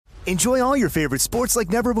Enjoy all your favorite sports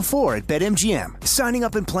like never before at BetMGM. Signing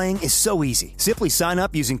up and playing is so easy. Simply sign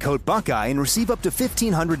up using code Buckeye and receive up to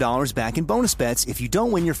 $1,500 back in bonus bets if you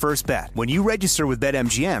don't win your first bet. When you register with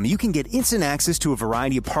BetMGM, you can get instant access to a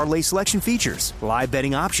variety of parlay selection features, live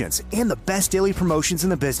betting options, and the best daily promotions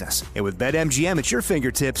in the business. And with BetMGM at your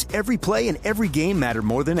fingertips, every play and every game matter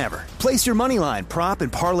more than ever. Place your moneyline, prop,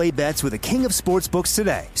 and parlay bets with the king of sportsbooks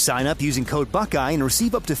today. Sign up using code Buckeye and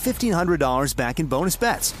receive up to $1,500 back in bonus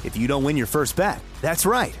bets if you don't win your first bet. That's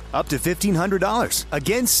right, up to $1,500.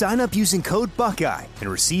 Again, sign up using code Buckeye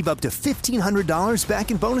and receive up to $1,500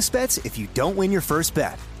 back in bonus bets if you don't win your first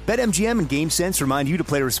bet. BetMGM and GameSense remind you to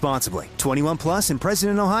play responsibly. 21 plus and present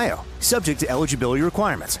in Ohio. Subject to eligibility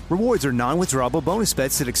requirements. Rewards are non-withdrawable bonus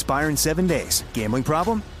bets that expire in 7 days. Gambling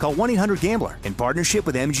problem? Call 1-800-GAMBLER in partnership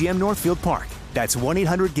with MGM Northfield Park. That's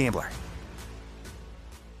 1-800-GAMBLER.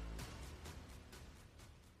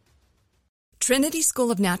 Trinity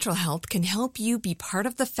School of Natural Health can help you be part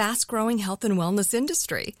of the fast-growing health and wellness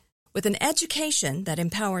industry. With an education that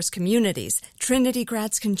empowers communities, Trinity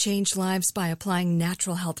grads can change lives by applying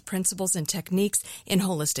natural health principles and techniques in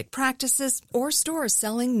holistic practices or stores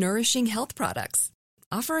selling nourishing health products.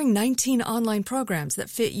 Offering 19 online programs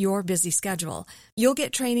that fit your busy schedule, you'll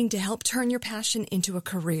get training to help turn your passion into a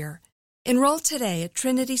career. Enroll today at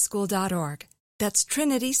trinityschool.org. That's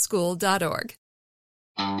trinityschool.org.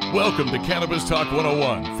 Welcome to Cannabis Talk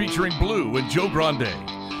 101, featuring Blue and Joe Grande,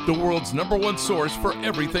 the world's #1 source for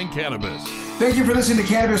everything cannabis. Thank you for listening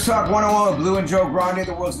to Cannabis Talk 101 with Blue and Joe Grande,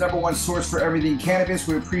 the world's #1 source for everything cannabis.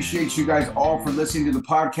 We appreciate you guys all for listening to the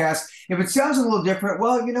podcast. If it sounds a little different,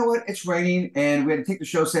 well, you know what? It's raining, and we had to take the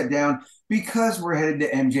show set down because we're headed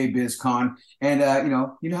to MJ BizCon. And,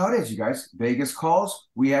 you know how it is, you guys. Vegas calls.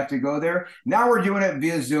 We have to go there. Now we're doing it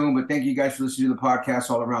via Zoom, but thank you guys for listening to the podcast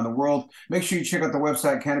all around the world. Make sure you check out the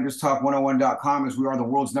website, CannabisTalk101.com, as we are the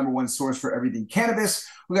world's #1 source for everything cannabis.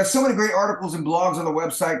 We got so many great articles and blogs on the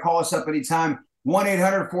website. Call us up anytime.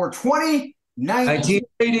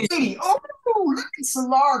 1-800-420-1980. Oh, look at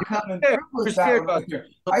Salar coming through.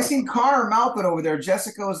 I seen Connor mouth it over there.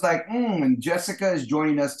 Jessica was like, and Jessica is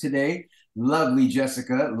joining us today. Lovely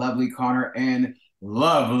Jessica, lovely Connor, and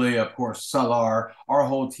lovely, of course, Salar. Our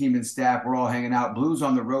whole team and staff, we're all hanging out. Blue's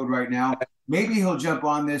on the road right now. Maybe he'll jump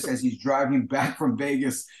on this as he's driving back from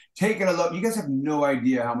Vegas, taking a look. You guys have no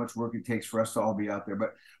idea how much work it takes for us to all be out there.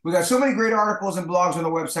 But we got so many great articles and blogs on the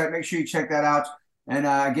website. Make sure you check that out. And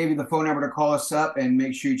I gave you the phone number to call us up, and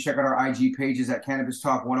make sure you check out our IG pages at Cannabis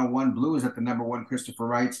Talk 101. Blue is at the #1 Christopher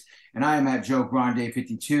Wrights, and I am at Joe Grande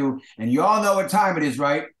 52. And you all know what time it is,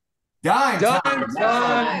 right? Dime time.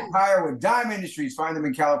 Empire with Dime Industries. Find them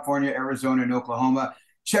in California, Arizona, and Oklahoma.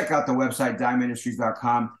 Check out the website,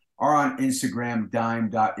 dimeindustries.com, or on Instagram,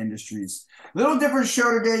 dime.industries. Little different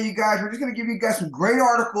show today, you guys. We're just going to give you guys some great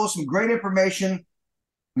articles, some great information.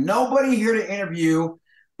 Nobody here to interview,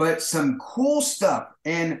 but some cool stuff.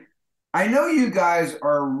 And I know you guys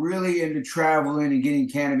are really into traveling and getting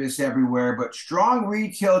cannabis everywhere, but strong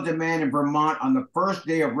retail demand in Vermont on the first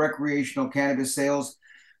day of recreational cannabis sales.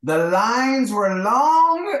 The lines were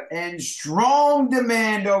long and strong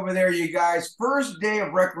demand over there, you guys. First day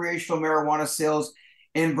of recreational marijuana sales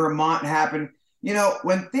in Vermont happened. You know,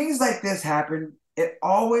 when things like this happen, it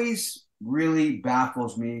always really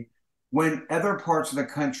baffles me when other parts of the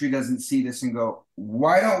country doesn't see this and go,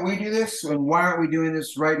 why don't we do this? And why aren't we doing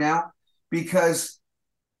this right now? Because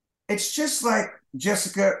it's just like,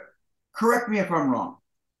 Jessica, correct me if I'm wrong.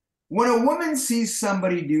 When a woman sees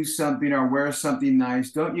somebody do something or wear something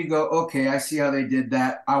nice, don't you go, okay, I see how they did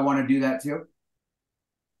that. I want to do that too?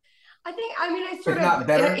 I sort of, not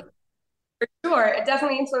better. For sure. It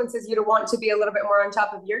definitely influences you to want to be a little bit more on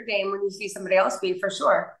top of your game when you see somebody else be, for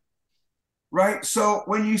sure. Right. So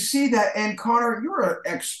when you see that, and Connor, you're an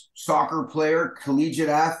ex-soccer player, collegiate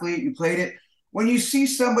athlete, you played it. When you see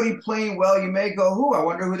somebody playing well, you may go, I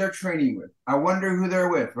wonder who they're training with. I wonder who they're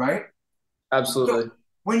with, right? Absolutely. So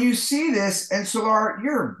when you see this, and Solar,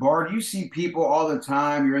 you're a bard, you see people all the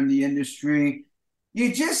time, you're in the industry,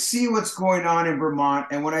 you just see what's going on in Vermont.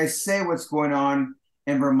 And when I say what's going on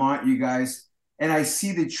in Vermont, you guys, and I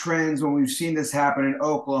see the trends when we've seen this happen in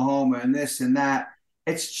Oklahoma and this and that,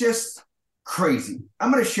 it's just crazy.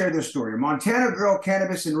 I'm going to share this story. Montana Girl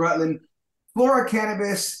Cannabis in Rutland, Flora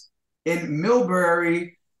Cannabis in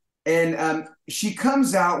Millbury, and she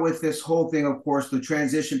comes out with this whole thing, of course, the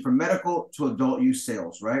transition from medical to adult use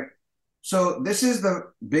sales, right? So this is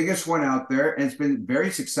the biggest one out there, and it's been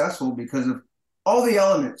very successful because of all the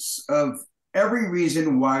elements of every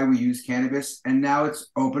reason why we use cannabis, and now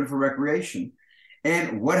it's open for recreation.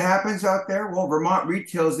 And what happens out there? Well, Vermont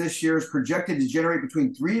retails this year is projected to generate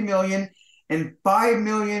between $3 million and $5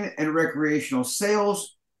 million in recreational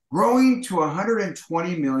sales, growing to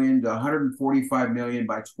 $120 million to $145 million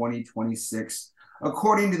by 2026,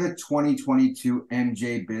 according to the 2022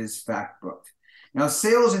 MJ Biz Fact Book. Now,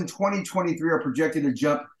 sales in 2023 are projected to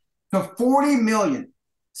jump to $40 million,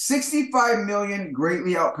 $65 million,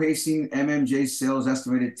 greatly outpacing MMJ's sales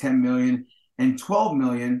estimated $10 million and $12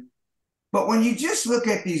 million. But when you just look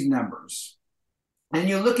at these numbers, and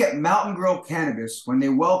you look at Mountain Grow Cannabis, when they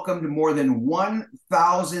welcomed more than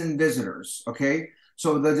 1,000 visitors, okay?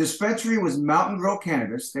 So the dispensary was Mountain Grow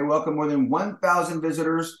Cannabis. They welcomed more than 1,000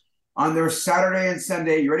 visitors on their Saturday and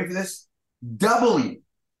Sunday. You ready for this? Doubling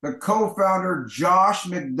the co-founder Josh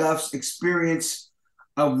McDuff's experience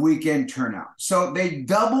of weekend turnout. So they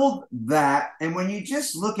doubled that. And when you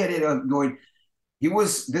just look at it going,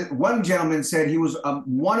 one gentleman said he was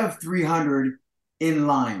one of 300 in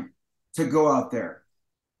line to go out there.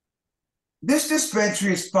 This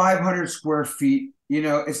dispensary is 500 square feet. You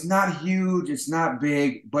know, it's not huge, it's not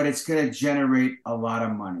big, but it's going to generate a lot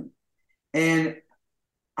of money. And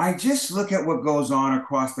I just look at what goes on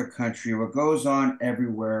across the country, what goes on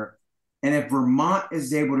everywhere. And if Vermont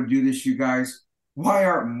is able to do this, you guys, why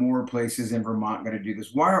aren't more places in Vermont going to do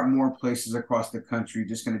this? Why aren't more places across the country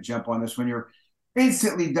just going to jump on this when you're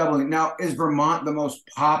instantly doubling? Now, is Vermont the most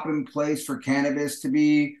poppin' place for cannabis to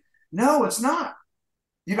be? No, it's not.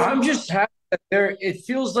 You know, I'm just happy that it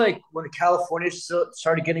feels like when California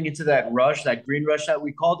started getting into that rush, that green rush that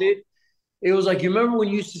we called it, it was like, you remember when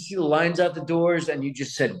you used to see the lines out the doors and you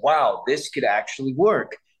just said, wow, this could actually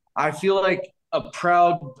work. I feel like a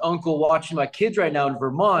proud uncle watching my kids right now in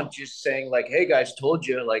Vermont, just saying like, hey guys, told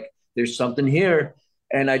you, like there's something here.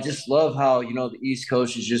 And I just love how, you know, the East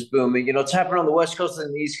Coast is just booming. You know, it's happening on the West Coast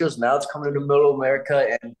and the East Coast. Now it's coming to middle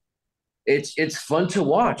America, and it's fun to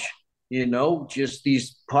watch, you know, just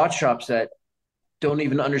these pot shops that don't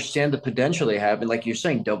even understand the potential they have. And like you're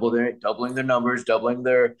saying, doubling their numbers, doubling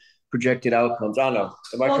their projected outcomes. I don't know.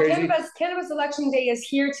 Am I crazy? Cannabis Election Day is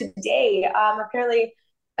here today. Apparently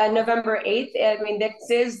November 8th. I mean, this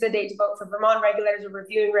is the date to vote for. Vermont regulators are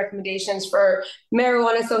reviewing recommendations for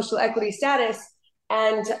marijuana social equity status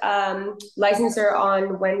and licensure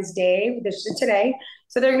on Wednesday, this is today.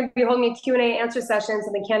 So they're going to be holding a Q&A answer sessions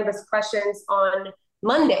and the cannabis questions on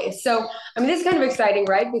Monday. So, I mean, this is kind of exciting,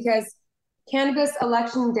 right? Because Cannabis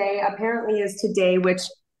Election Day apparently is today, which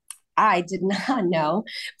I did not know.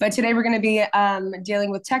 But today we're going to be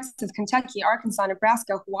dealing with Texas, Kentucky, Arkansas,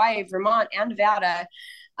 Nebraska, Hawaii, Vermont, and Nevada.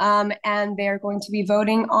 And they're going to be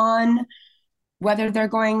voting on whether they're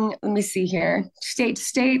going, let me see here, state to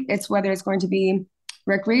state. It's whether it's going to be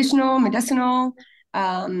recreational, medicinal,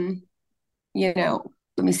 you know,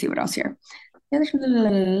 let me see what else here.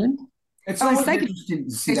 It's always interesting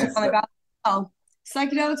to see that.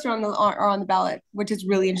 Psychedelics are on the ballot, which is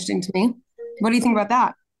really interesting to me. What do you think about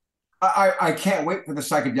that? I can't wait for the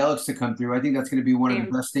psychedelics to come through. I think that's going to be one of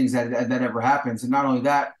the best things that ever happens. And not only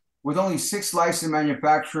that, with only 6 licensed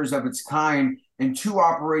manufacturers of its kind and 2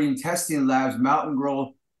 operating testing labs, Mountain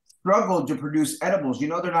Grow struggled to produce edibles. You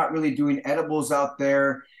know, they're not really doing edibles out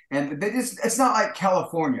there. And it's not like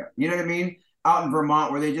California, you know what I mean? Out in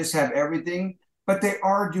Vermont where they just have everything, but they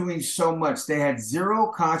are doing so much. They had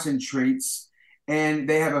 0 concentrates and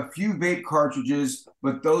they have a few vape cartridges,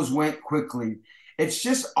 but those went quickly. It's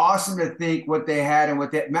just awesome to think what they had and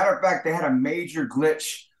what they, matter of fact, they had a major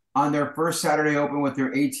glitch on their first Saturday open with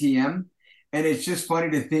their ATM. And it's just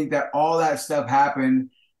funny to think that all that stuff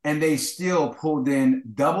happened and they still pulled in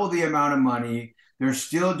double the amount of money. They're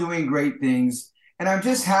still doing great things. And I'm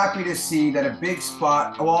just happy to see that a big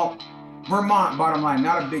spot, well, Vermont, bottom line,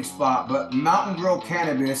 not a big spot, but Mountain Grow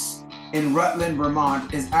Cannabis in Rutland,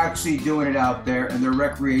 Vermont is actually doing it out there and they're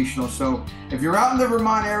recreational. So if you're out in the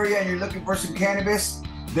Vermont area and you're looking for some cannabis,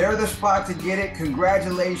 they're the spot to get it.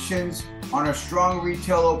 Congratulations on a strong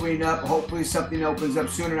retail opening up. Hopefully something opens up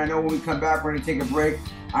soon. And I know when we come back, we're going to take a break.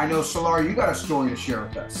 I know, Solar, you got a story to share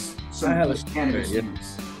with us. Some cannabis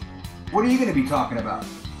news. What are you going to be talking about?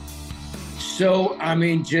 So, I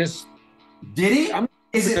mean, just... Diddy?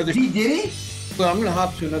 Is it P. Diddy? Well, I'm going to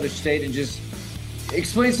hop to another state and just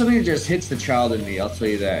explain something that just hits the child in me. I'll tell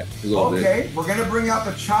you that a little bit. Okay, we're going to bring out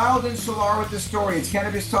the child in Solar with the story. It's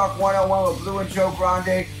Cannabis Talk 101 with Blue and Joe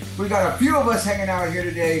Grande. We got a few of us hanging out here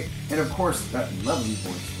today. And of course, that lovely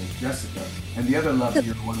voice was Jessica. And the other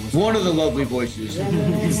lovelier one was... One of the lovely voices.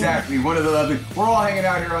 Exactly, one of the lovely... We're all hanging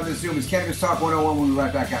out here on the Zoom. It's Cannabis Talk 101. We'll be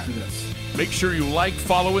right back after this. Make sure you like,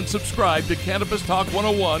 follow, and subscribe to Cannabis Talk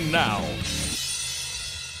 101 now.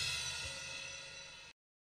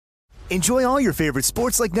 Enjoy all your favorite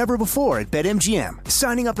sports like never before at BetMGM.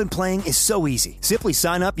 Signing up and playing is so easy. Simply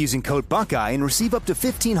sign up using code Buckeye and receive up to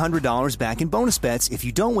 $1,500 back in bonus bets if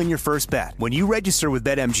you don't win your first bet. When you register with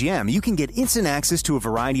BetMGM, you can get instant access to a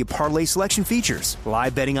variety of parlay selection features,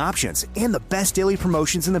 live betting options, and the best daily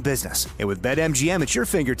promotions in the business. And with BetMGM at your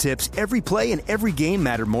fingertips, every play and every game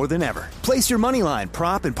matter more than ever. Place your moneyline,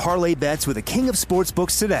 prop, and parlay bets with the king of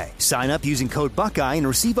sportsbooks today. Sign up using code Buckeye and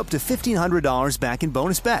receive up to $1,500 back in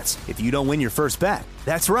bonus bets if you don't win your first bet.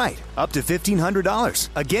 That's right, up to $1,500.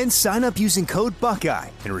 Again, sign up using code Buckeye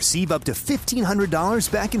and receive up to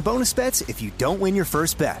 $1,500 back in bonus bets if you don't win your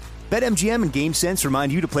first bet. BetMGM and GameSense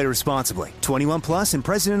remind you to play responsibly. 21 plus and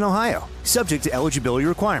present in Ohio. Subject to eligibility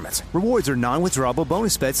requirements. Rewards are non-withdrawable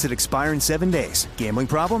bonus bets that expire in 7 days. Gambling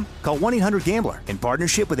problem? Call 1-800-GAMBLER in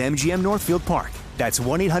partnership with MGM Northfield Park. That's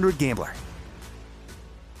 1-800-GAMBLER.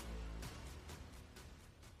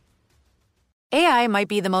 AI might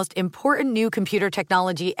be the most important new computer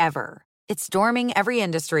technology ever. It's storming every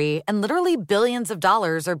industry, and literally billions of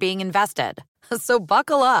dollars are being invested. So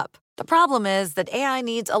buckle up. The problem is that AI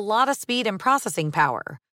needs a lot of speed and processing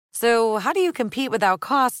power. So how do you compete without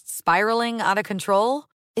costs spiraling out of control?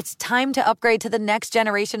 It's time to upgrade to the next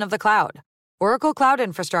generation of the cloud. Oracle Cloud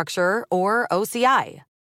Infrastructure, or OCI.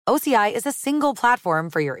 OCI is a single platform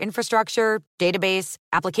for your infrastructure, database,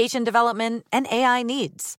 application development, and AI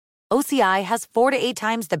needs. OCI has 4 to 8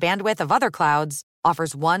 times the bandwidth of other clouds,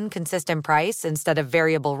 offers one consistent price instead of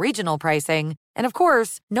variable regional pricing, and of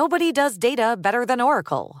course, nobody does data better than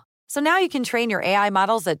Oracle. So now you can train your AI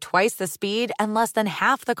models at twice the speed and less than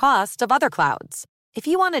half the cost of other clouds. If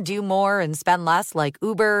you want to do more and spend less like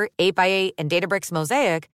Uber, 8x8, and Databricks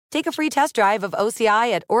Mosaic, take a free test drive of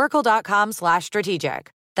OCI at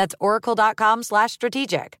oracle.com/strategic. That's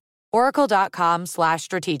oracle.com/strategic.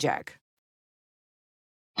 oracle.com/strategic.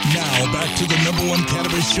 Now back to the #1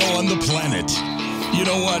 cannabis show on the planet. You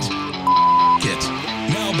know what? It.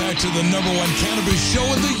 Now back to the #1 cannabis show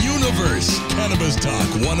in the universe. Cannabis Talk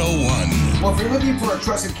 101. Well, if you're looking for a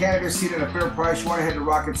trusted cannabis seed at a fair price, you want to head to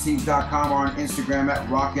rocketseeds.com or on Instagram at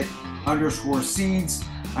rocket_seeds.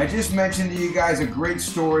 I just mentioned to you guys a great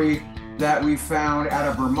story that we found out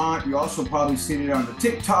of Vermont. You also probably seen it on the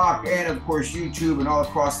TikTok and, of course, YouTube and all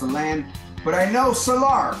across the land. But I know,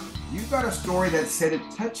 Salar, you got a story that said it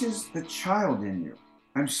touches the child in you.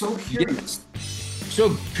 I'm so curious.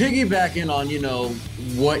 So piggybacking on,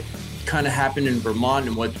 what kind of happened in Vermont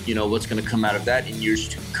and what, what's going to come out of that in years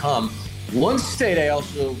to come. One state I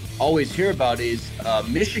also always hear about is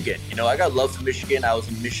Michigan. I got love for Michigan. I was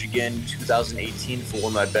in Michigan 2018 for one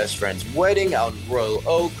of my best friend's wedding out in Royal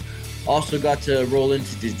Oak. Also got to roll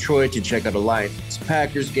into Detroit to check out a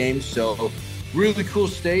Lions-Packers game. So really cool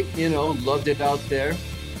state, loved it out there.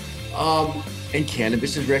 And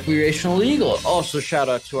cannabis is recreational legal. Also, shout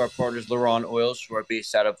out to our partners, Laron Oils, who are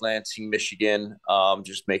based out of Lansing, Michigan,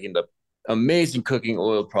 just making the amazing cooking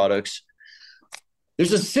oil products.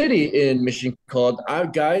 There's a city in Michigan called,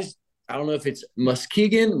 guys, I don't know if it's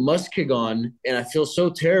Muskegon, and I feel so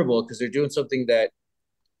terrible because they're doing something that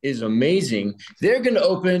is amazing. They're going to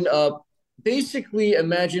open up, basically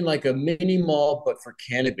imagine like a mini mall, but for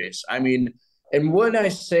cannabis. I mean, and when I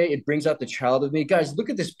say it brings out the child of me, guys, look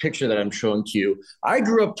at this picture that I'm showing to you. I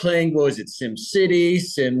grew up playing, Sim City,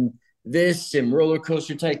 Sim Roller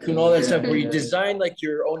Coaster Tycoon, all that stuff, where you design like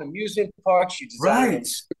your own amusement parks, you design,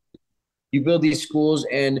 you build these schools,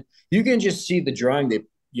 and you can just see the drawing they,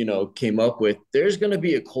 came up with. There's going to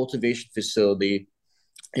be a cultivation facility,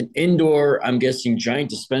 an indoor, I'm guessing, giant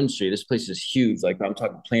dispensary. This place is huge. Like I'm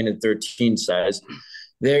talking Planet 13 size.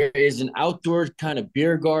 There is an outdoor kind of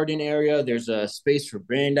beer garden area. There's a space for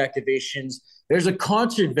brand activations. There's a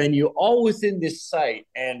concert venue all within this site.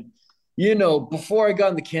 And, before I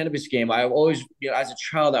got in the cannabis game, I always, as a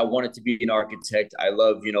child, I wanted to be an architect. I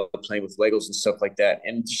love, playing with Legos and stuff like that.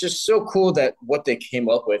 And it's just so cool that what they came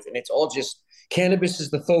up with. And it's all just cannabis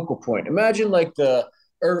is the focal point. Imagine like the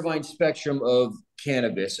Irvine spectrum of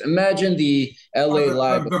cannabis. Imagine the LA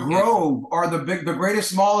Live, the Grove, or the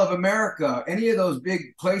greatest mall of America. Any of those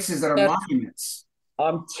big places that are monuments.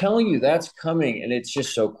 I'm telling you, that's coming, and it's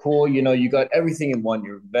just so cool. You got everything in one,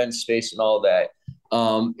 your event space and all that.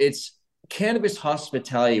 It's cannabis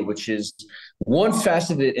hospitality, which is one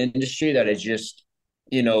facet of the industry that is just,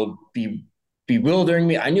 bewildering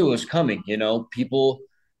me. I knew it was coming. People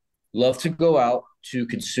love to go out to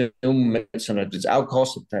consume. Sometimes it's alcohol,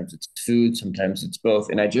 sometimes it's food, sometimes it's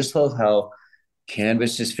both. And I just love how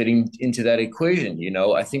cannabis is fitting into that equation.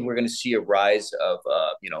 I think we're going to see a rise of,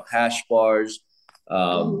 hash bars,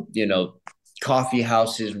 coffee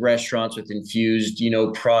houses, restaurants with infused,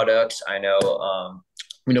 products. I know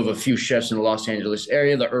we know of a few chefs in the Los Angeles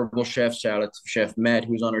area, the herbal chef. Shout out to Chef Matt,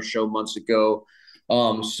 who was on our show months ago.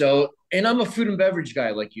 And I'm a food and beverage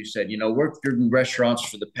guy, like you said, worked in restaurants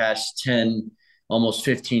for the past 10, almost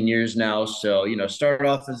 15 years now. So, started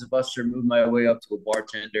off as a busser, moved my way up to a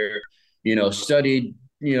bartender, studied,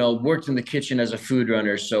 worked in the kitchen as a food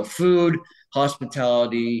runner. So food,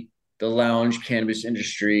 hospitality, the lounge, cannabis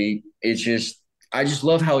industry, I just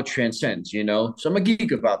love how it transcends, So I'm a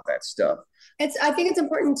geek about that stuff. I think it's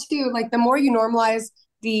important too, like the more you normalize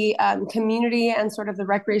the community and sort of the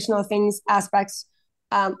recreational things aspects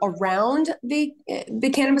around the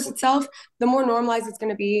cannabis itself, the more normalized it's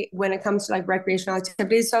going to be when it comes to like recreational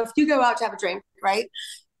activities. So if you go out to have a drink, right?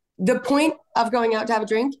 The point of going out to have a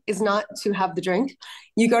drink is not to have the drink.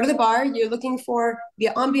 You go to the bar, you're looking for the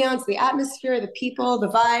ambiance, the atmosphere, the people, the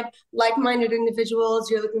vibe, like-minded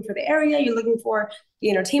individuals. You're looking for the area. You're looking for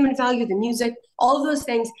the entertainment value, the music, all of those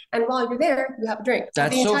things. And while you're there, you have a drink.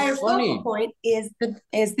 That's the entire so funny. focal point is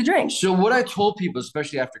the drink. So what I told people,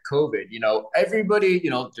 especially after COVID, everybody,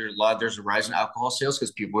 there's a rise in alcohol sales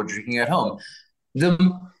because people are drinking at home.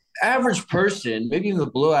 The average person, maybe even the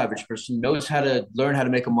below average person, knows how to learn how to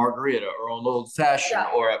make a margarita or an old fashioned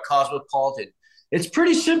or a cosmopolitan. It's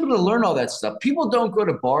pretty simple to learn all that stuff. People don't go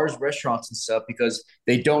to bars, restaurants and stuff because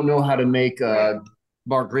they don't know how to make a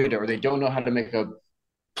margarita or they don't know how to make a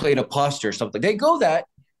plate of pasta or something. They go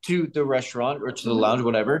to the restaurant or to the lounge,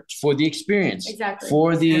 whatever, for the experience. Exactly.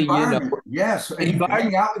 For the, yes, and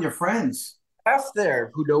hang out with your friends. Staff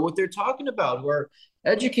there who know what they're talking about, who are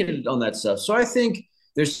educated on that stuff. So I think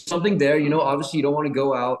there's something there, obviously you don't want to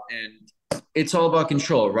go out and it's all about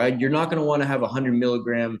control, right? You're not going to want to have a 100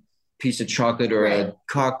 milligram piece of chocolate or a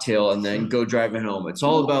cocktail and then go driving home. It's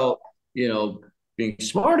all about, being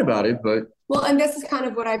smart about it, but. Well, and this is kind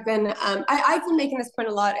of what I've been, I've been making this point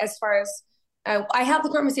a lot as far as, I have the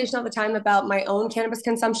conversation all the time about my own cannabis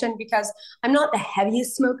consumption because I'm not the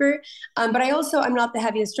heaviest smoker, but I'm not the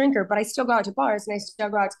heaviest drinker, but I still go out to bars and I still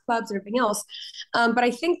go out to clubs and everything else. But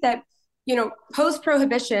I think that,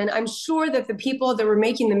 post-prohibition, I'm sure that the people that were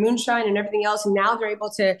making the moonshine and everything else, and now they're able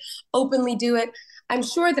to openly do it. I'm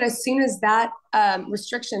sure that as soon as that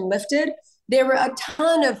restriction lifted, there were a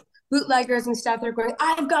ton of bootleggers and stuff that are going,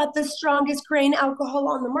 I've got the strongest grain alcohol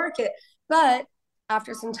on the market. But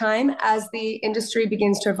after some time, as the industry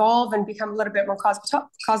begins to evolve and become a little bit more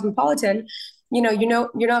cosmopolitan, you're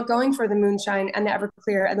not going for the moonshine and the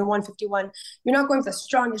Everclear and the 151. You're not going for the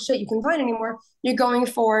strongest shit you can find anymore. You're going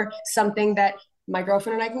for something that my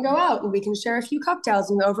girlfriend and I can go out and we can share a few cocktails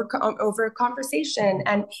and over a conversation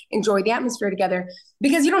and enjoy the atmosphere together,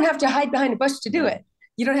 because you don't have to hide behind a bush to do it.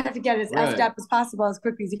 You don't have to get as effed up as possible as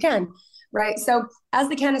quickly as you can. Right. So as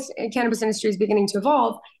the cannabis industry is beginning to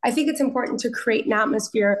evolve, I think it's important to create an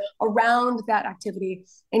atmosphere around that activity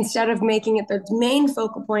instead of making it the main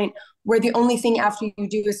focal point where the only thing after you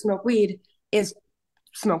do is smoke weed is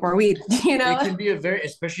smoke more weed. It can be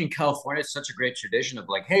especially in California, it's such a great tradition of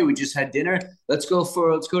like, hey, we just had dinner. Let's go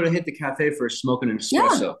to hit the cafe for smoking an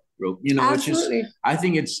espresso. Absolutely. I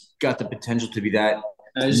think it's got the potential to be that.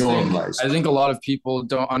 I think a lot of people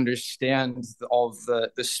don't understand all of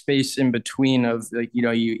the space in between of like,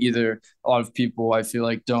 a lot of people I feel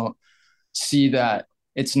like don't see that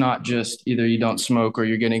it's not just either you don't smoke or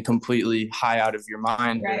you're getting completely high out of your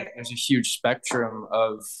mind. Right. There's a huge spectrum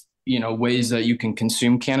of, ways that you can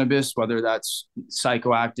consume cannabis, whether that's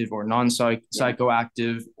psychoactive or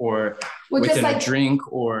non-psychoactive or within a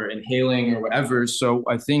drink or inhaling or whatever. So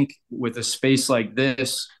I think with a space like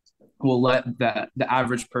this, will let the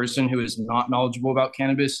average person who is not knowledgeable about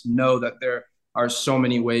cannabis know that there are so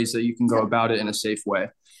many ways that you can go about it in a safe way.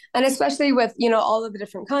 And especially with, all of the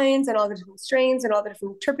different kinds and all the different strains and all the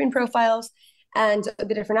different terpene profiles and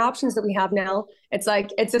the different options that we have now, it's like,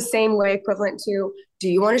 it's the same way equivalent to, do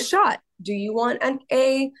you want a shot? Do you want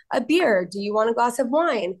a beer? Do you want a glass of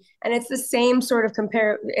wine? And it's the same sort of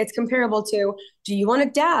it's comparable to, do you want a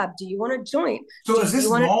dab? Do you want a joint? So is this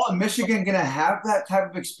mall in Michigan going to have that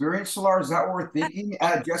type of experience, Solar? Is that what we're thinking,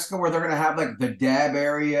 Jessica, where they're going to have like the dab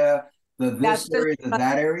area,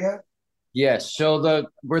 that area? Yes. So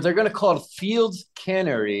where they're going to call it Fields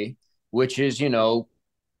Cannery, which is,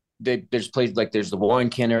 there's places like there's the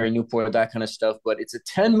wine cannery, Newport, that kind of stuff, but it's a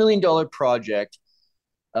 $10 million project.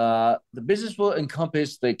 The business will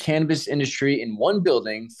encompass the cannabis industry in one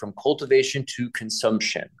building from cultivation to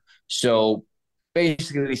consumption. So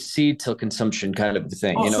basically seed till consumption kind of the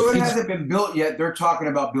thing. So it hasn't been built yet. They're talking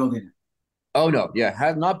about building it. Oh, no. Yeah.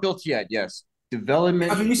 Have not built yet. Yes.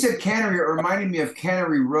 Development. When you said cannery, it reminded me of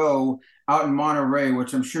Cannery Row out in Monterey,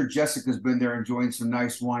 which I'm sure Jessica's been there enjoying some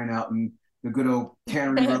nice wine out in the good old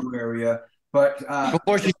Cannery Row area. But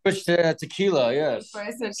before she switched to tequila, yes.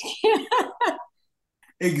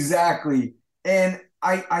 Exactly. And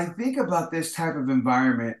I think about this type of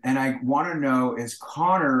environment, and I want to know, is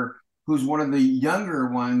Connor, who's one of the younger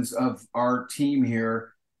ones of our team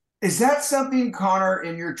here, is that something, Connor,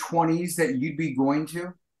 in your 20s that you'd be going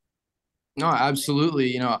to? No,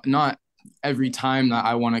 absolutely. Not every time that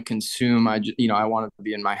I want to consume, I want to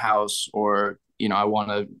be in my house, or, I want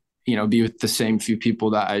to, be with the same few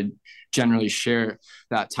people that I generally share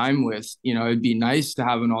that time with. It'd be nice to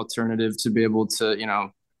have an alternative to be able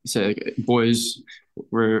to, say, boys,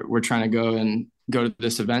 we're trying to go to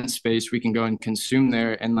this event space. We can go and consume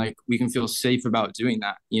there, and like, we can feel safe about doing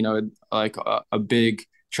that. Like a big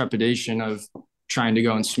trepidation of trying to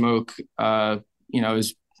go and smoke,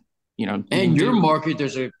 is, and your market,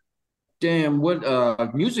 there's a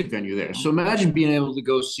what music venue there. So imagine being able to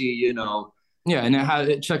go see, yeah, and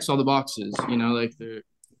it checks all the boxes, like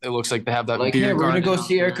it looks like they have that. Like, hey, we're gonna go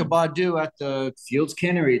see Erykah Badu at the Fields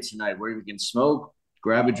Cannery tonight, where we can smoke,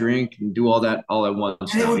 grab a drink, and do all that all at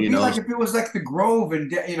once. And it would be like if it was like the Grove in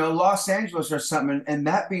Los Angeles or something. And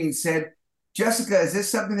that being said, Jessica, is this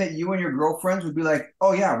something that you and your girlfriends would be like,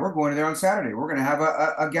 oh yeah, we're going there on Saturday, we're gonna have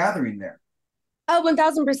a gathering there? Oh,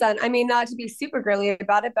 1000%. I mean, not to be super girly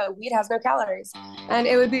about it, but weed has no calories. And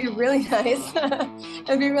it would be really nice. It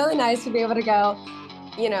would be really nice to be able to go,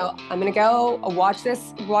 I'm going to go watch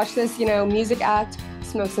this, music act,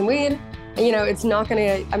 smoke some weed. And, I'm not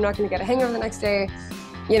going to get a hangover the next day.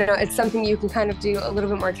 It's something you can kind of do a little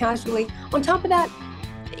bit more casually. On top of that,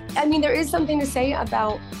 I mean, there is something to say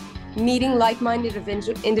about meeting like-minded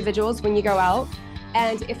individuals when you go out.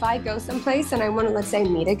 And if I go someplace and I want to, let's say,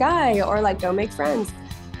 meet a guy or like go make friends,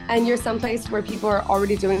 and you're someplace where people are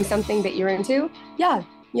already doing something that you're into, yeah,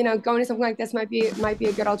 going to something like this might be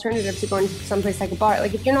a good alternative to going to someplace like a bar.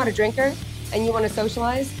 Like, if you're not a drinker and you want to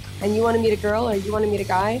socialize and you want to meet a girl or you want to meet a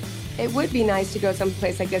guy, it would be nice to go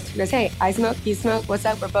someplace like this because, hey, I smoke, you smoke, what's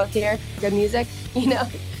up? We're both here, good music,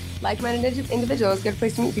 like-minded individuals, good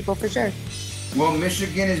place to meet people for sure. Well,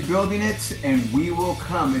 Michigan is building it, and we will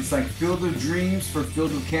come. It's like Field of Dreams for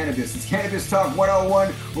Field of Cannabis. It's Cannabis Talk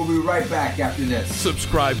 101. We'll be right back after this.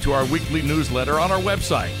 Subscribe to our weekly newsletter on our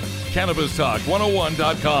website,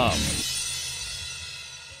 CannabisTalk101.com.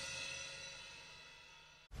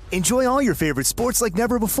 Enjoy all your favorite sports like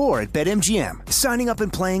never before at BetMGM. Signing up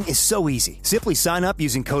and playing is so easy. Simply sign up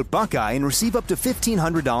using code Buckeye and receive up to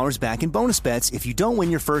 $1,500 back in bonus bets if you don't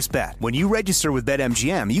win your first bet. When you register with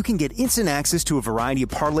BetMGM, you can get instant access to a variety of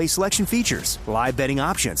parlay selection features, live betting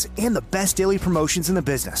options, and the best daily promotions in the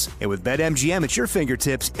business. And with BetMGM at your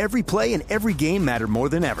fingertips, every play and every game matter more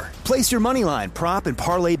than ever. Place your moneyline, prop, and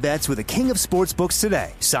parlay bets with the king of sportsbooks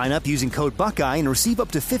today. Sign up using code Buckeye and receive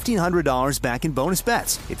up to $1,500 back in bonus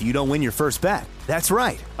bets if you don't win your first bet. That's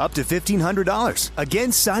right, up to $1,500.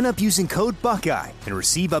 Again, sign up using code Buckeye and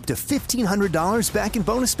receive up to $1,500 back in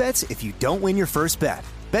bonus bets if you don't win your first bet.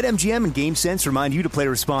 BetMGM and GameSense remind you to play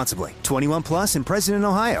responsibly. 21 plus and present in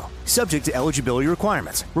Ohio. Subject to eligibility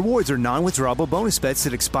requirements. Rewards are non-withdrawable bonus bets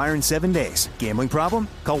that expire in 7 days. Gambling problem?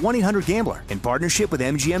 Call 1-800-GAMBLER in partnership with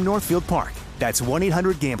MGM Northfield Park. That's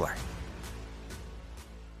 1-800-GAMBLER.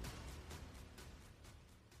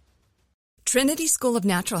 Trinity School of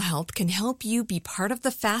Natural Health can help you be part of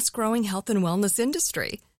the fast-growing health and wellness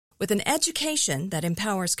industry. With an education that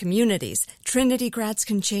empowers communities, Trinity grads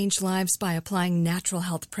can change lives by applying natural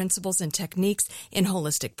health principles and techniques in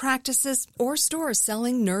holistic practices or stores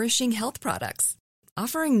selling nourishing health products.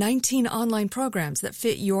 Offering 19 online programs that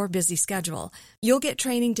fit your busy schedule, you'll get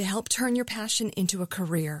training to help turn your passion into a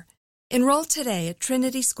career. Enroll today at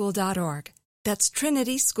trinityschool.org. That's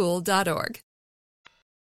trinityschool.org.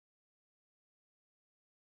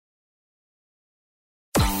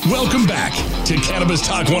 Welcome back to Cannabis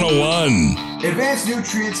Talk 101. Advanced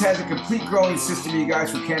Nutrients has a complete growing system, you guys,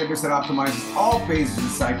 for cannabis that optimizes all phases and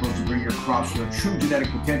cycles to bring your crops to their true genetic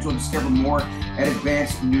potential. Discover more at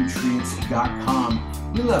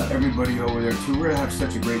advancednutrients.com. We love everybody over there, too. We're going to have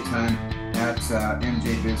such a great time at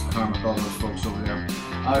MJ BizCon with all those folks over there.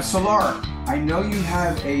 Solar, I know you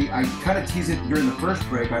have I kind of teased it during the first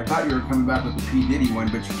break. I thought you were coming back with the P. Diddy one,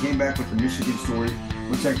 but you came back with the Michigan story,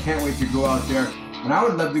 which I can't wait to go out there. And I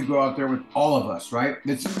would love to go out there with all of us, right?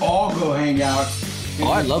 Let's all go hang out.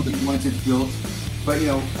 Oh, I love it. Once it's built. But,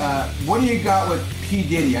 what do you got with P.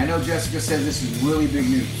 Diddy? I know Jessica says this is really big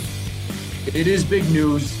news. It is big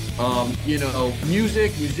news.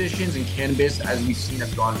 Music, musicians, and cannabis, as we've seen,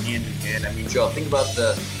 have gone hand in hand. I mean, Joe, think about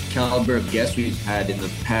the caliber of guests we've had in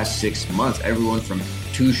the past 6 months. Everyone from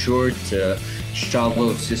Too Short to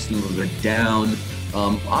Shavo of System of a Down.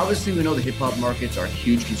 Obviously, we know the hip-hop markets are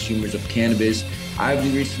huge consumers of cannabis.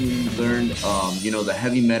 I've recently learned, the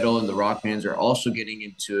heavy metal and the rock bands are also getting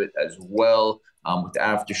into it as well, with the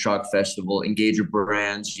Aftershock Festival, Engager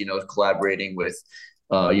Brands, collaborating with,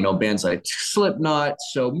 bands like Slipknot.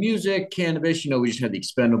 So music, cannabis, we just had the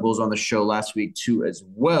Expendables on the show last week too as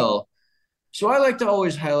well. So I like to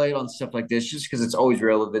always highlight on stuff like this just because it's always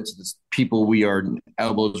relevant to the people we are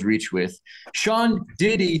elbows reach with. Sean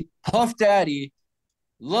Diddy, Puff Daddy,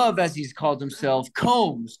 Love, as he's called himself,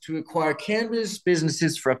 Combs to acquire cannabis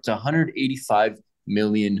businesses for up to $185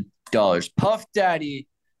 million. Puff Daddy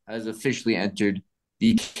has officially entered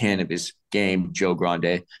the cannabis game, Joe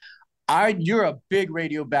Grande. You're a big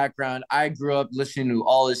radio background. I grew up listening to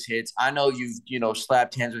all his hits. I know you've,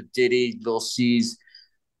 slapped hands with Diddy, Lil C's.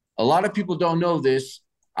 A lot of people don't know this.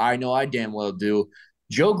 I know I damn well do.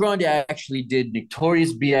 Joe Grande actually did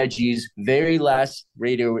Notorious B.I.G.'s very last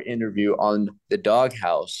radio interview on the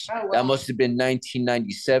Doghouse. Oh, wow. That must have been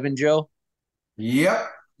 1997, Joe. Yep.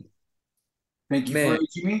 Thank you for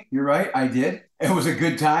aging me. You're right. I did. It was a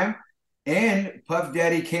good time. And Puff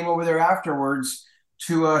Daddy came over there afterwards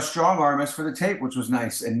to strong-arm us for the tape, which was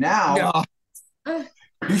nice. And now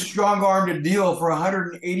he strong-armed a deal for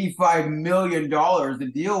 $185 million.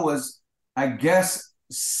 The deal was, I guess,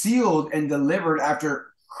 sealed and delivered after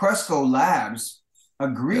Cresco Labs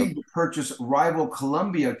agreed to purchase rival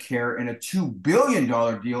Columbia Care in a $2 billion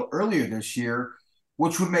deal earlier this year,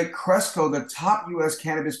 which would make Cresco the top U.S.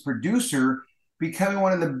 cannabis producer, becoming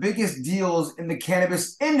one of the biggest deals in the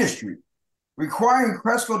cannabis industry, requiring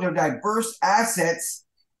Cresco to diverse assets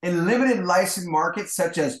in limited license markets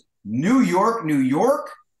such as New York.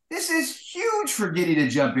 This is huge for Diddy to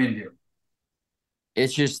jump into.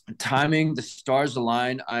 It's just the timing, the stars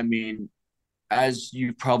align. I mean, as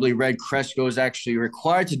you probably read, Cresco is actually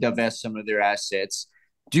required to divest some of their assets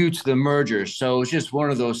due to the merger. So it's just one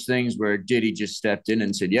of those things where Diddy just stepped in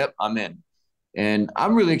and said, yep, I'm in. And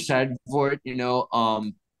I'm really excited for it.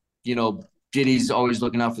 Diddy's always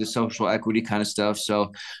looking out for the social equity kind of stuff.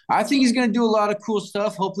 So I think he's going to do a lot of cool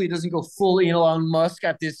stuff. Hopefully he doesn't go fully Elon Musk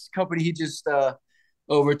at this company he just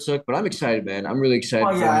overtook, but I'm excited, man. I'm really excited.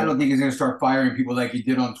 Oh yeah, I don't think he's going to start firing people like he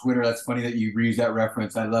did on Twitter. That's funny that you reused that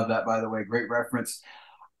reference. I love that, by the way. Great reference.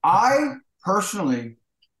 I personally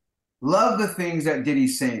love the things that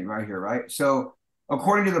Diddy's saying right here, right? So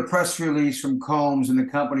according to the press release from Combs and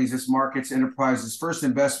the companies, this markets Enterprise's first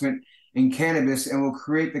investment in cannabis and will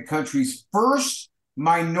create the country's first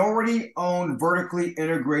minority-owned, vertically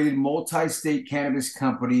integrated, multi-state cannabis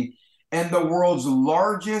company and the world's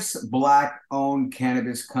largest Black-owned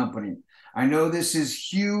cannabis company. I know this is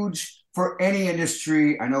huge for any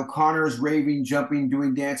industry. I know Connor's raving, jumping,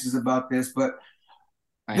 doing dances about this, but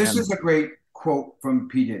this is a great quote from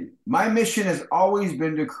P. Diddy. My mission has always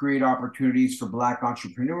been to create opportunities for Black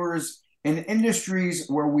entrepreneurs in industries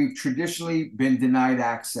where we've traditionally been denied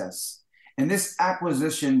access. And this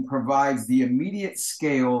acquisition provides the immediate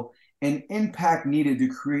scale and impact needed to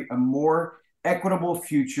create a more equitable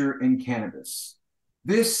future in cannabis.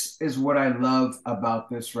 This is what I love about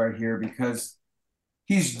this right here, because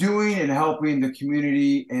he's doing and helping the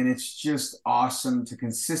community, and it's just awesome to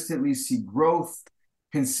consistently see growth,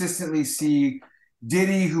 consistently see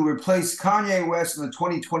Diddy, who replaced Kanye West in the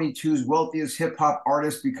 2022's wealthiest hip-hop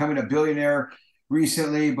artist, becoming a billionaire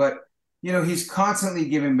recently, but he's constantly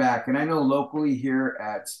giving back. And I know locally here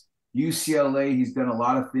at UCLA, he's done a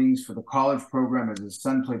lot of things for the college program as his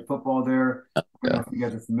son played football there. I don't know if you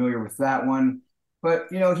guys are familiar with that one. But,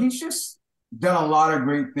 he's just done a lot of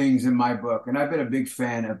great things in my book. And I've been a big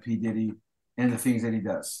fan of P. Diddy and the things that he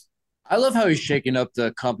does. I love how he's shaking up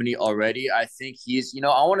the company already. I think he's,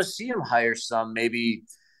 I want to see him hire some maybe,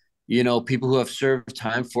 people who have served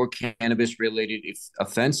time for cannabis-related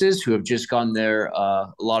offenses, who have just gotten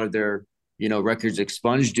a lot of their, records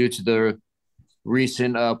expunged due to the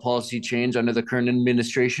recent policy change under the current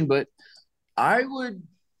administration. But I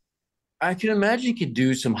can imagine he could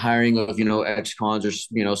do some hiring of, ex-cons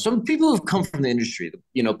or, some people who've come from the industry,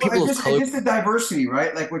 people of color. It's just the diversity,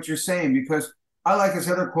 right? Like what you're saying, because I like this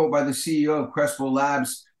other quote by the CEO of Cresco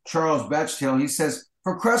Labs, Charles Bechtel. He says,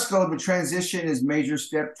 for Cresco, the transition is a major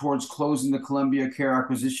step towards closing the Columbia Care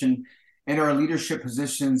acquisition and our leadership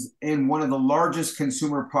positions in one of the largest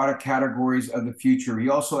consumer product categories of the future. He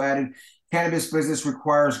also added, cannabis business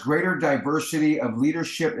requires greater diversity of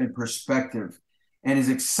leadership and perspective, and is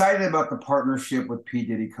excited about the partnership with P.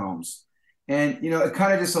 Diddy Combs. And, it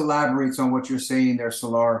kind of just elaborates on what you're saying there,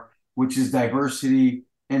 Salar, which is diversity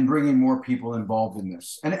and bringing more people involved in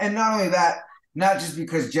this. And not only that, not just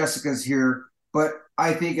because Jessica's here, but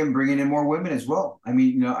I think in bringing in more women as well. I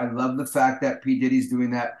mean, I love the fact that P. Diddy's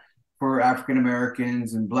doing that for African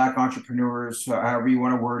Americans and Black entrepreneurs, however you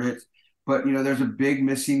want to word it. but there's a big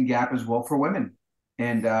missing gap as well for women.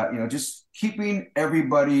 And just keeping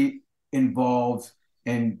everybody involved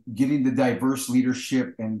and getting the diverse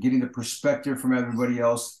leadership and getting the perspective from everybody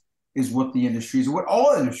else is what the industries, what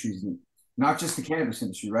all industries need, not just the cannabis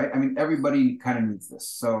industry, right? I mean, everybody kind of needs this.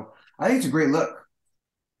 So I think it's a great look.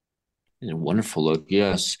 It's a wonderful look,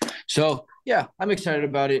 yes. So yeah, I'm excited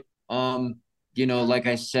about it. Like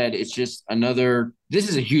I said, it's just this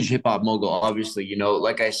is a huge hip hop mogul, obviously,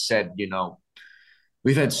 like I said,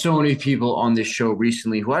 we've had so many people on this show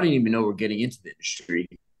recently who I didn't even know were getting into the industry,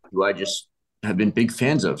 who I just have been big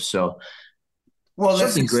fans of. So, well,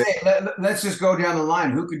 let's just go down the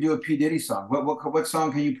line. Who could do a P. Diddy song? What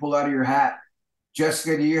song can you pull out of your hat?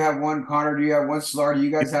 Jessica, do you have one? Connor, do you have one? Solar, do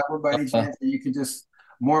you guys have one by any chance that you could just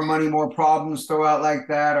more money, more problems throw out like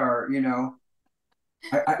that? Or,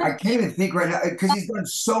 I can't even think right now because he's done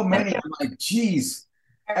so many. I'm like, geez,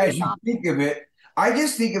 as you think of it, I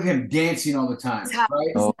just think of him dancing all the time,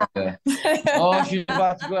 right? Oh, okay. Oh, she's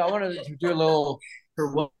about to go. I wanted to do a little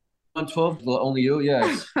for 112, Only You.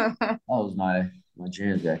 Yes, that was my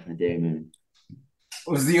jam back in the day, man.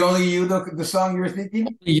 Was the Only You the song you were thinking?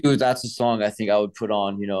 Only You. That's the song I think I would put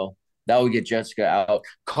on. That would get Jessica out.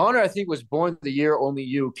 Connor, I think, was born the year Only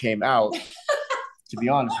You came out. To be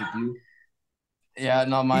honest with you. Yeah,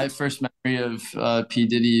 no, my first memory of P.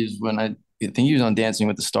 Diddy is when I think he was on Dancing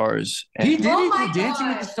with the Stars. P. Diddy was Dancing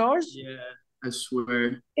with the Stars? Yeah, I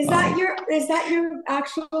swear. Is that your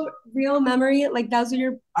actual real memory? Like those are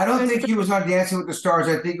your? I don't think he was on Dancing with the Stars.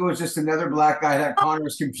 I think it was just another black guy that Connor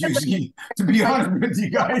was confusing. To be honest with you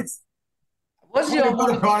guys, what's the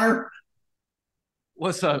other Connor?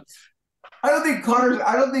 What's up? I don't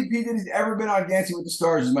think P. Diddy's ever been on Dancing with the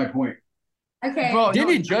Stars. Is my point. Okay. Bro, didn't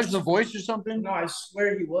he judge The Voice or something? No, I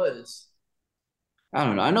swear he was. I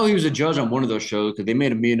don't know. I know he was a judge on one of those shows because they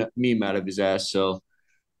made a meme out of his ass. So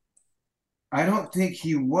I don't think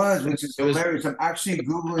he was, which is hilarious. I'm actually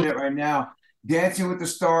Googling it right now. Dancing with the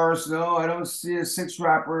Stars. No, I don't see a Six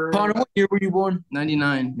rapper. Connor, what year were you born?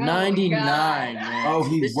 99. 99, man. Oh,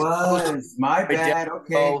 he was. My bad.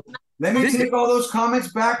 Okay. Let me take all those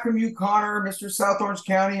comments back from you, Connor, Mr. South Orange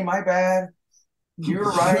County. My bad.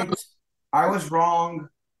 You're right. I was wrong.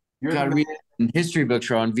 You gotta read history books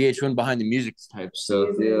are on VH1 Behind the Music type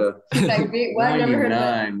stuff. Yeah. Like, what? I never heard of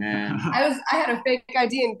that. Man. I had a fake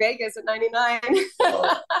ID in Vegas at 99.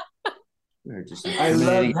 I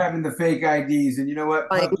love having the fake IDs, and you know what?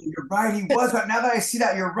 You're right. He was. Now that I see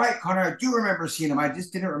that, you're right, Connor. I do remember seeing him. I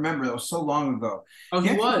just didn't remember. That was so long ago. Oh,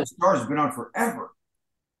 he was. Stars has been on forever.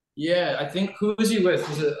 Yeah, I think. Who was he with?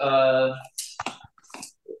 Was it?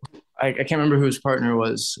 I can't remember who his partner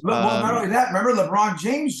was. Well, not only that, remember LeBron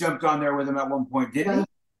James jumped on there with him at one point, didn't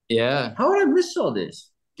he? Yeah. How would I miss all this?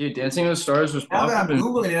 Dude, Dancing with the Stars was popular. Now that I'm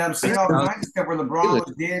Googling it, I'm seeing all kinds of stuff where LeBron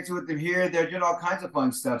was dancing with them here. They're doing all kinds of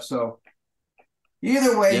fun stuff. So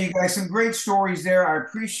either way, you guys, some great stories there. I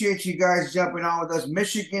appreciate you guys jumping on with us.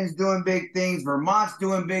 Michigan's doing big things. Vermont's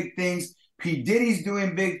doing big things. P. Diddy's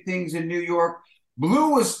doing big things in New York. Blue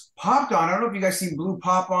was popped on. I don't know if you guys seen Blue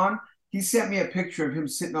pop on. He sent me a picture of him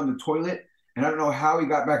sitting on the toilet, and I don't know how he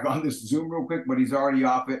got back on this Zoom real quick, but he's already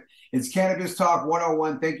off it. It's Cannabis Talk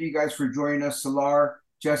 101. Thank you guys for joining us. Solar,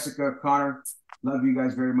 Jessica, Connor, love you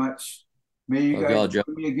guys very much. May you guys join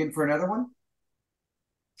me again for another one.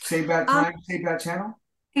 Same bad time, same bad channel.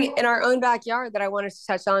 In our own backyard that I wanted to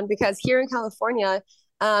touch on, because here in California,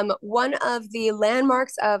 one of the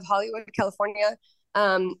landmarks of Hollywood, California,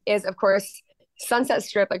 is, of course, Sunset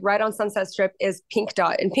Strip. Like right on Sunset Strip is Pink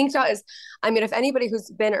Dot. And Pink Dot is, I mean, if anybody who's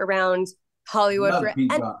been around Hollywood for any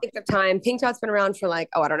length of time, Pink Dot's been around for like,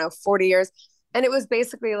 40 years. And it was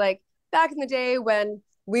basically like back in the day when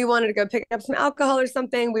we wanted to go pick up some alcohol or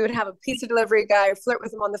something, we would have a pizza delivery guy flirt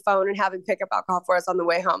with him on the phone and have him pick up alcohol for us on the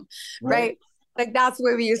way home. Right? Like that's the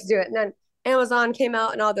way we used to do it. And then Amazon came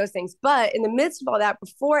out and all those things. But in the midst of all that,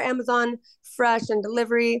 before Amazon Fresh and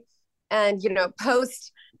delivery and,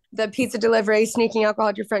 post the pizza delivery, sneaking alcohol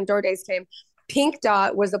at your front door days came, Pink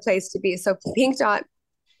Dot was the place to be. So Pink Dot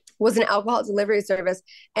was an alcohol delivery service,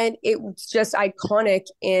 and it was just iconic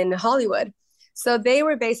in Hollywood. So they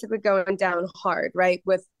were basically going down hard, right,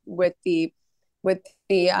 with the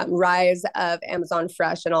rise of Amazon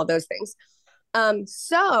Fresh and all those things.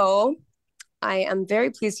 So I am very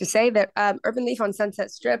pleased to say that Urban Leaf on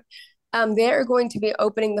Sunset Strip, they are going to be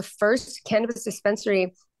opening the first cannabis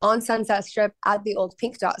dispensary on Sunset Strip at the old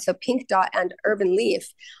Pink Dot. So Pink Dot and Urban Leaf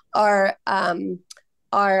are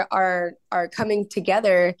coming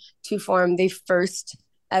together to form the first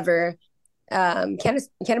ever cannabis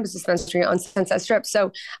dispensary on Sunset Strip.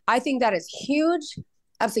 So I think that is huge,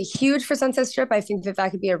 absolutely huge for Sunset Strip. I think that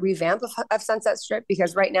could be a revamp of Sunset Strip,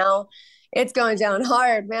 because right now It's going down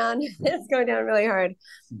hard, man. It's going down really hard.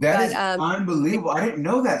 That is unbelievable. I didn't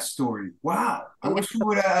know that story. Wow. I wish we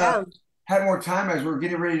would have had more time as we're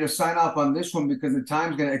getting ready to sign off on this one because the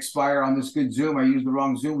time's going to expire on this good Zoom. I used the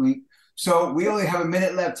wrong Zoom link. So we only have a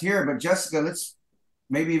minute left here. But Jessica, let's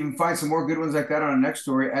maybe even find some more good ones like that on our next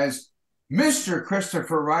story as Mr.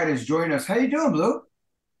 Christopher Wright is joining us. How you doing, Blue?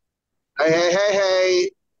 Hey.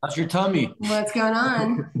 How's your tummy? What's going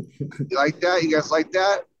on? You like that? You guys like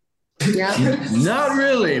that? Yeah. Not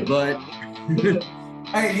really, but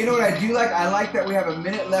hey, you know what I do like? I like that we have a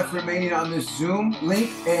minute left remaining on this Zoom link,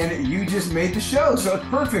 and you just made the show, so it's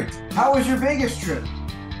perfect. How was your Vegas trip?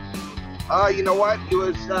 You know what? It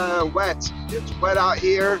was wet. It's wet out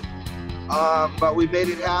here, but we made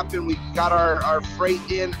it happen. We got our freight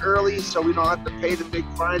in early, so we don't have to pay the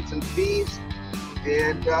big fines and fees.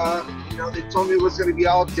 And, they told me it was going to be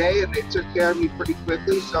all day, and they took care of me pretty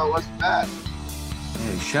quickly, so it wasn't bad.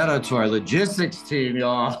 Hey, shout out to our logistics team,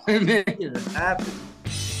 y'all. Making it happen.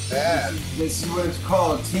 Yeah. This is what it's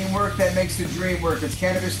called. Teamwork that makes the dream work. It's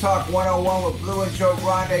Cannabis Talk 101 with Blue and Joe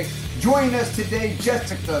Grande. Joining us today,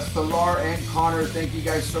 Jessica, Stellar, and Connor. Thank you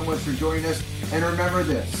guys so much for joining us. And remember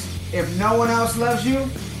this, if no one else loves you,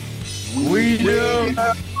 we do.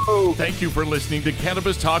 Thank you for listening to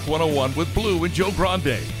Cannabis Talk 101 with Blue and Joe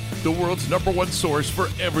Grande, the world's #1 source for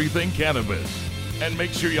everything cannabis. And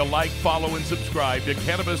make sure you like, follow, and subscribe to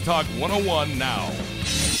Cannabis Talk 101 now.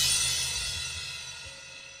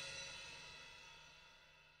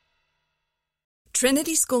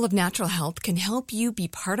 Trinity School of Natural Health can help you be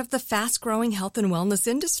part of the fast-growing health and wellness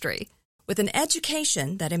industry. With an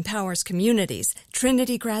education that empowers communities,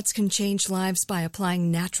 Trinity grads can change lives by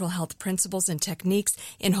applying natural health principles and techniques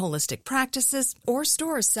in holistic practices or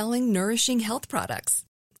stores selling nourishing health products.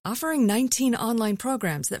 Offering 19 online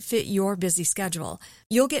programs that fit your busy schedule,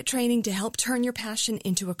 you'll get training to help turn your passion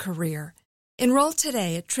into a career. Enroll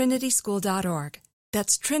today at trinityschool.org.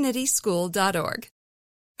 That's trinityschool.org.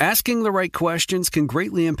 Asking the right questions can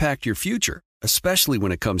greatly impact your future, especially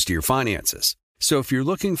when it comes to your finances. So if you're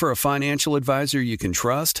looking for a financial advisor you can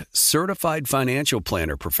trust, certified financial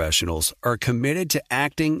planner professionals are committed to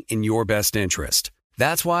acting in your best interest.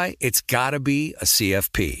 That's why it's got to be a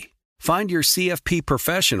CFP. Find your CFP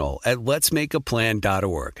professional at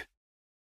letsmakeaplan.org.